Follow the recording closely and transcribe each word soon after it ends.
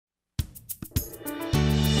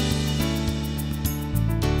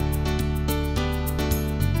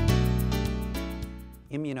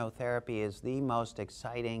Immunotherapy is the most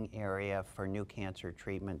exciting area for new cancer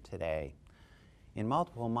treatment today. In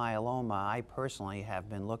multiple myeloma, I personally have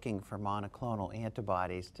been looking for monoclonal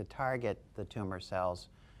antibodies to target the tumor cells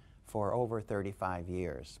for over 35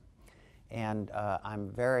 years. And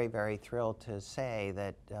I'm very, very thrilled to say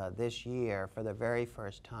that this year, for the very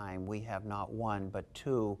first time, we have not one but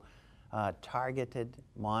two targeted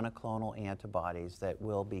monoclonal antibodies that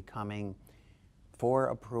will be coming for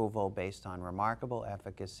approval based on remarkable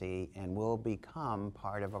efficacy and will become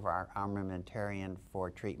part of our armamentarium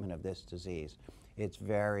for treatment of this disease. It's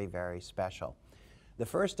very, very special. The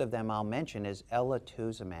first of them I'll mention is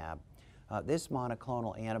Elotuzumab. This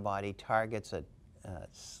monoclonal antibody targets a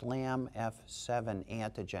SLAMF7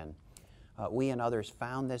 antigen. We and others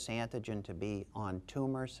found this antigen to be on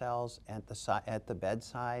tumor cells at the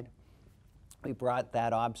bedside. We brought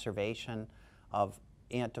that observation of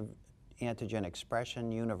antigen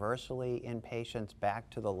expression universally in patients back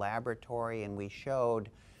to the laboratory, and we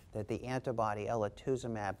showed that the antibody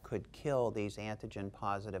Elotuzumab could kill these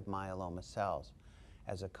antigen-positive myeloma cells.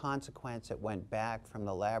 As a consequence, it went back from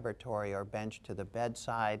the laboratory or bench to the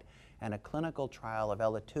bedside, and a clinical trial of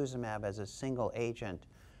Elotuzumab as a single agent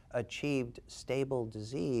achieved stable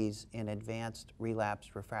disease in advanced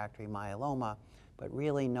relapsed refractory myeloma, but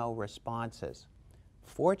really no responses.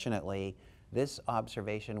 Fortunately, this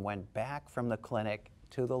observation went back from the clinic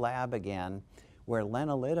to the lab again, where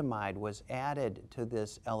lenalidomide was added to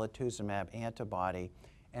this Elotuzumab antibody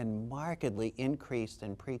and markedly increased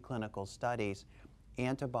in preclinical studies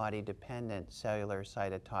antibody-dependent cellular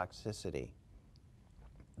cytotoxicity.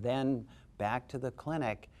 Then back to the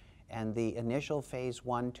clinic, and the initial phase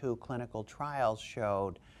 1-2 clinical trials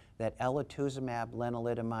showed that Elotuzumab,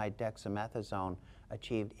 lenalidomide, dexamethasone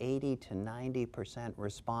achieved 80 to 90%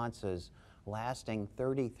 responses lasting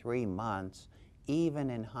 33 months, even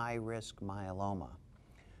in high-risk myeloma.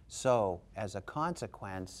 So, as a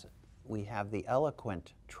consequence, we have the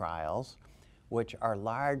ELOQUENT trials, which are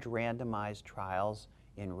large randomized trials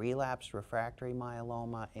in relapsed refractory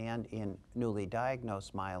myeloma and in newly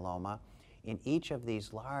diagnosed myeloma. In each of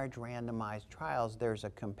these large randomized trials, there's a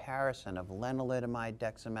comparison of lenalidomide,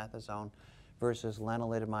 dexamethasone versus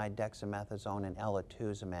lenalidomide, dexamethasone, and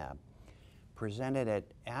Elotuzumab. Presented at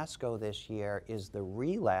ASCO this year is the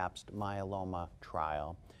relapsed myeloma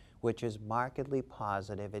trial, which is markedly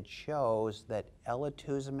positive. It shows that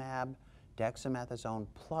Elotuzumab, dexamethasone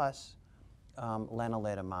plus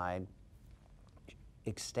lenalidomide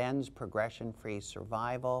extends progression-free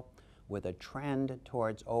survival with a trend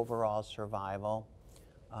towards overall survival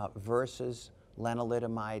versus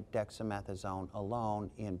lenalidomide, dexamethasone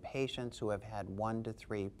alone in patients who have had 1 to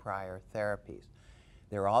 3 prior therapies.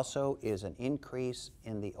 There also is an increase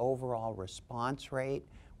in the overall response rate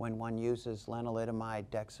when one uses lenalidomide,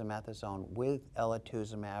 dexamethasone with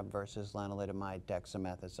Elotuzumab versus lenalidomide,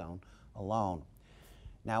 dexamethasone alone.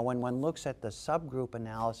 Now, when one looks at the subgroup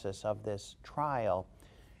analysis of this trial,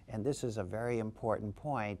 and this is a very important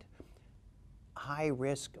point,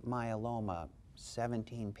 high-risk myeloma,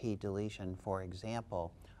 17p deletion, for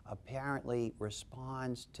example, apparently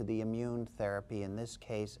responds to the immune therapy, in this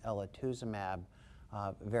case Elotuzumab,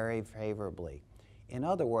 very favorably. In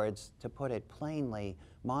other words, to put it plainly,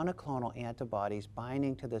 monoclonal antibodies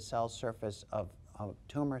binding to the cell surface of a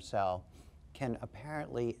tumor cell can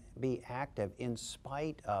apparently be active in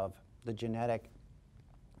spite of the genetic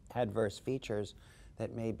adverse features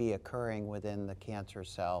that may be occurring within the cancer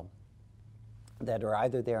cell that are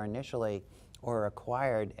either there initially or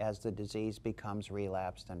acquired as the disease becomes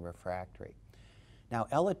relapsed and refractory. Now,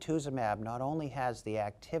 Elotuzumab not only has the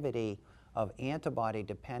activity of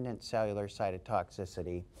antibody-dependent cellular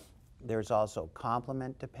cytotoxicity, there's also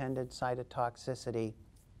complement-dependent cytotoxicity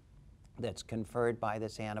that's conferred by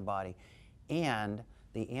this antibody, and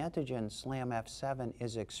the antigen SLAMF7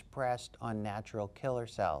 is expressed on natural killer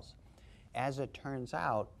cells. As it turns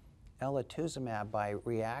out, Elotuzumab, by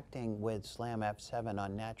reacting with SLAMF7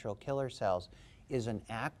 on natural killer cells, is an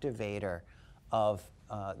activator of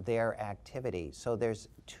their activity. So there's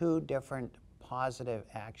two different positive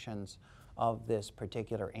actions of this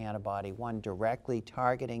particular antibody, one directly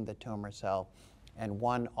targeting the tumor cell and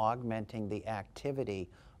one augmenting the activity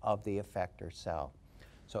of the effector cell.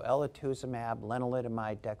 So Elotuzumab,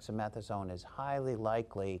 lenalidomide, dexamethasone is highly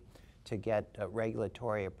likely to get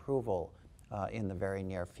regulatory approval in the very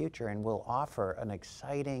near future and will offer an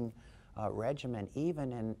exciting regimen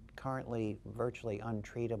even in currently virtually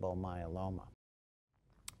untreatable myeloma.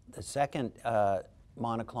 The second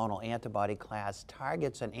monoclonal antibody class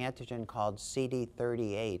targets an antigen called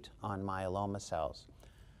CD38 on myeloma cells.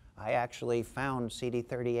 I actually found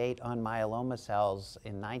CD38 on myeloma cells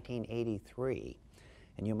in 1983,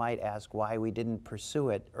 And you might ask why we didn't pursue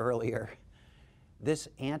it earlier. This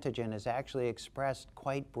antigen is actually expressed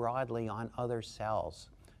quite broadly on other cells,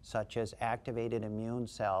 such as activated immune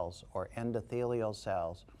cells or endothelial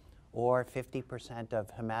cells, or 50%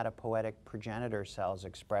 of hematopoietic progenitor cells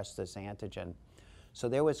express this antigen. So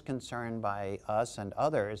there was concern by us and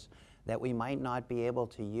others that we might not be able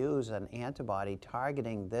to use an antibody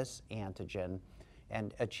targeting this antigen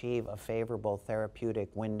and achieve a favorable therapeutic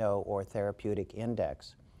window or therapeutic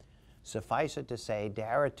index. Suffice it to say,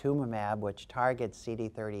 Daratumumab, which targets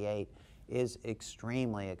CD38, is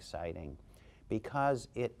extremely exciting because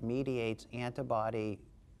it mediates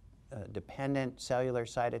antibody-dependent cellular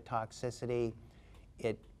cytotoxicity.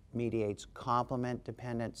 It mediates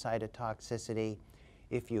complement-dependent cytotoxicity.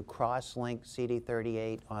 If you cross-link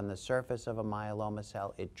CD38 on the surface of a myeloma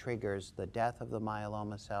cell, it triggers the death of the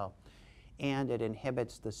myeloma cell, and it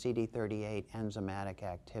inhibits the CD38 enzymatic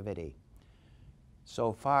activity.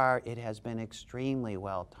 So far, it has been extremely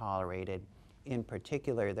well tolerated. In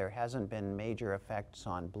particular, there hasn't been major effects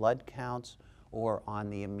on blood counts or on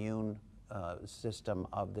the immune system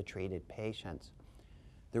of the treated patients.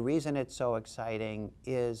 The reason it's so exciting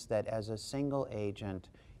is that as a single agent,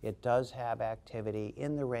 it does have activity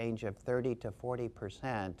in the range of 30 to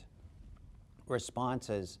 40%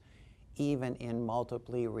 responses, even in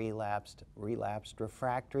multiply relapsed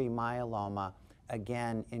refractory myeloma,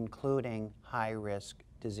 again, including high-risk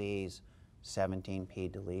disease,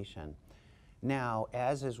 17p deletion. Now,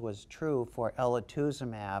 as was true for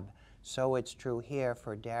Elotuzumab, so it's true here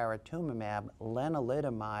for Daratumumab.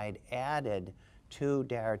 Lenalidomide added to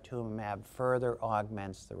Daratumumab further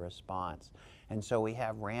augments the response. And so we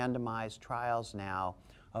have randomized trials now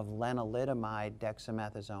of lenalidomide,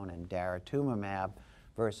 dexamethasone, and Daratumumab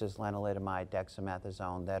versus lenalidomide,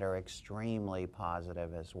 dexamethasone that are extremely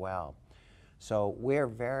positive as well. So we're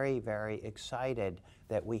very, very excited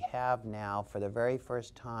that we have now, for the very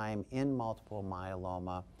first time in multiple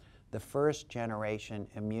myeloma, the first generation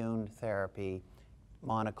immune therapy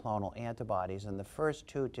monoclonal antibodies, and the first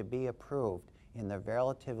two to be approved in the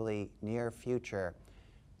relatively near future,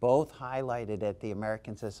 both highlighted at the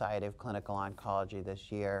American Society of Clinical Oncology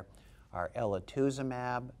this year, are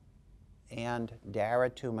Elotuzumab and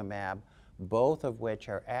Daratumumab, both of which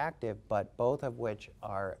are active, but both of which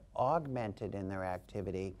are augmented in their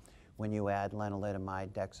activity when you add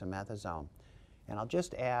lenalidomide, dexamethasone. And I'll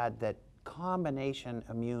just add that combination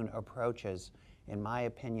immune approaches, in my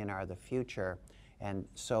opinion, are the future. And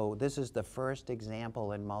so this is the first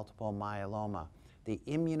example in multiple myeloma. The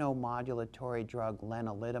immunomodulatory drug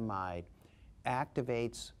lenalidomide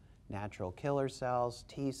activates natural killer cells,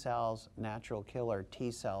 T cells, natural killer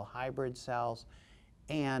T cell hybrid cells,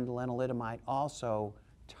 and lenalidomide also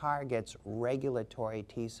targets regulatory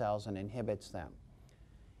T cells and inhibits them.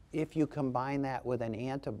 If you combine that with an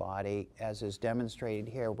antibody, as is demonstrated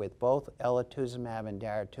here with both Elotuzumab and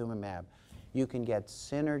Daratumumab, you can get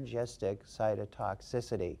synergistic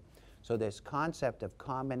cytotoxicity. So this concept of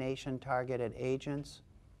combination targeted agents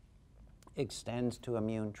extends to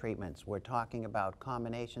immune treatments. We're talking about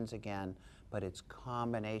combinations again, but it's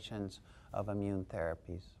combinations of immune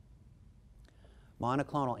therapies.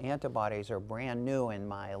 Monoclonal antibodies are brand new in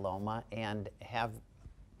myeloma and have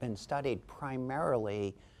been studied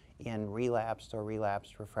primarily in relapsed or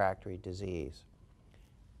relapsed refractory disease.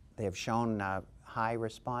 They have shown high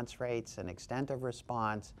response rates and extent of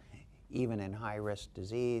response, even in high-risk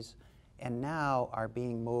disease, and now are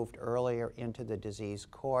being moved earlier into the disease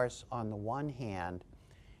course on the one hand,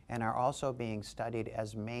 and are also being studied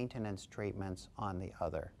as maintenance treatments on the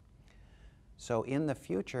other. So in the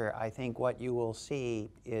future, I think what you will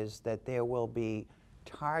see is that there will be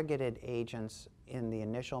targeted agents in the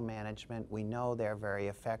initial management. We know they're very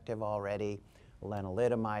effective already.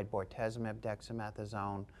 Lenalidomide, bortezomib,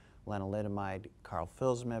 dexamethasone, lenalidomide,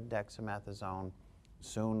 carfilzomib, dexamethasone,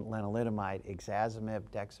 soon lenalidomide, ixazomib,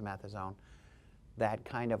 dexamethasone, that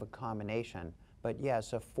kind of a combination. But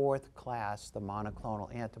yes, a fourth class, the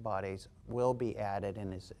monoclonal antibodies, will be added,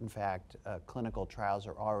 and is, in fact, clinical trials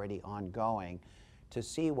are already ongoing to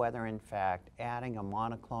see whether, in fact, adding a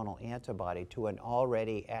monoclonal antibody to an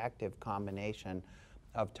already active combination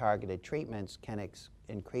of targeted treatments can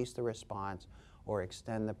increase the response or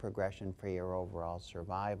extend the progression-free or overall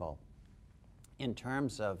survival. In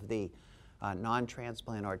terms of the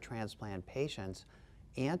non-transplant or transplant patients,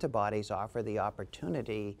 antibodies offer the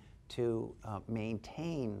opportunity to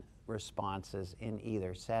maintain responses in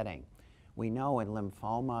either setting. We know in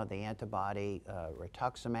lymphoma, the antibody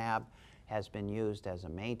rituximab has been used as a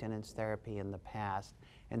maintenance therapy in the past,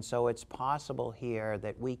 and so it's possible here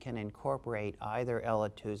that we can incorporate either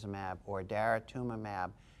elotuzumab or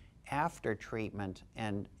daratumumab after treatment,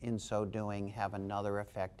 and in so doing have another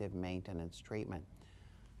effective maintenance treatment.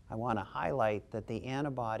 I want to highlight that the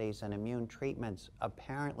antibodies and immune treatments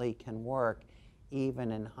apparently can work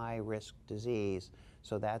even in high-risk disease,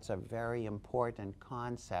 so that's a very important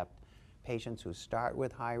concept. Patients who start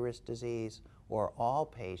with high-risk disease, or all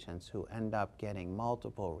patients who end up getting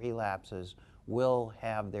multiple relapses, will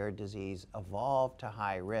have their disease evolve to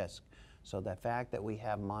high risk. So the fact that we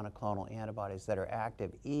have monoclonal antibodies that are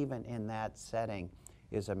active even in that setting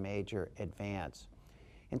is a major advance.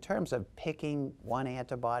 In terms of picking one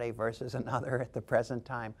antibody versus another at the present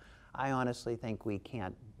time, I honestly think we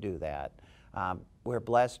can't do that. We're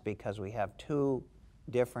blessed because we have two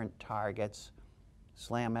different targets,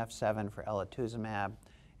 SLAM-F7 for Elotuzumab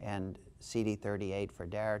and CD38 for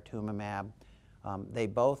Daratumumab. They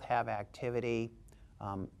both have activity.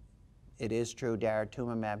 It is true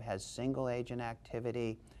Daratumumab has single-agent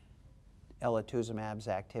activity. Elotuzumab's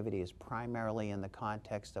activity is primarily in the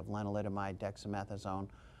context of lenalidomide dexamethasone.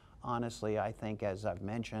 Honestly, I think, as I've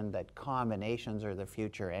mentioned, that combinations are the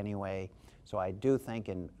future anyway. So I do think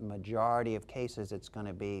in majority of cases it's going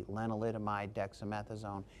to be lenalidomide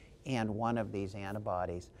dexamethasone and one of these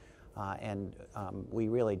antibodies. We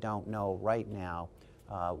really don't know right now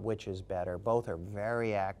which is better. Both are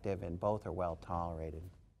very active and both are well tolerated.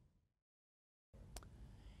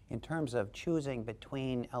 In terms of choosing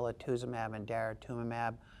between Elotuzumab and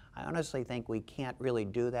Daratumumab, I honestly think we can't really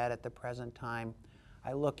do that at the present time.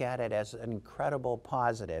 I look at it as an incredible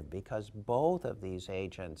positive because both of these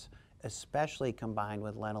agents, especially combined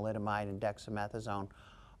with lenalidomide and dexamethasone,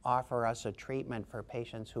 offer us a treatment for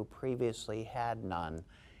patients who previously had none.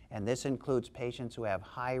 And this includes patients who have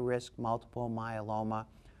high-risk multiple myeloma,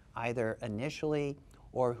 either initially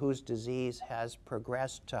or whose disease has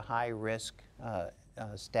progressed to high-risk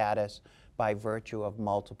status by virtue of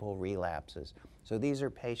multiple relapses. So these are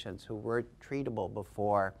patients who were treatable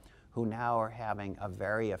before, who now are having a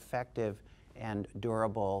very effective and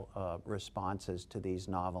durable responses to these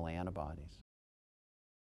novel antibodies.